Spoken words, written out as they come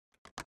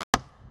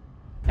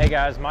Hey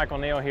guys, Michael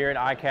Neal here at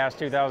ICAST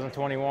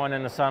 2021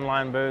 in the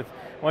Sunline booth.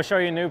 I want to show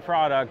you a new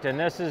product, and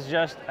this is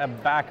just a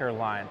backer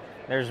line.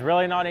 There's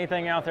really not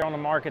anything out there on the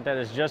market that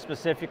is just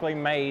specifically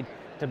made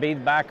to be the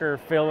backer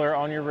filler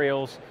on your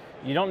reels.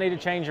 You don't need to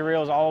change your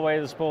reels all the way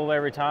to the spool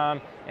every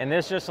time, and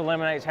this just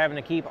eliminates having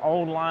to keep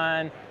old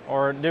line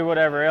or do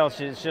whatever else.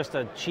 It's just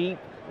a cheap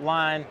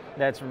line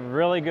that's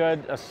really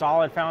good, a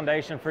solid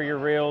foundation for your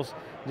reels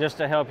just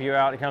to help you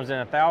out. It comes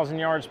in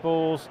 1,000-yard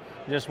spools,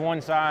 just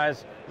one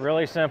size,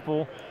 really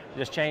simple.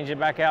 Just change it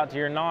back out to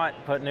your knot,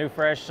 put new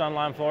fresh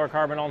Sunline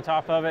fluorocarbon on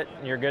top of it,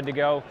 and you're good to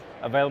go.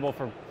 Available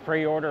for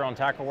pre-order on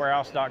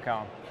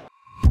tacklewarehouse.com.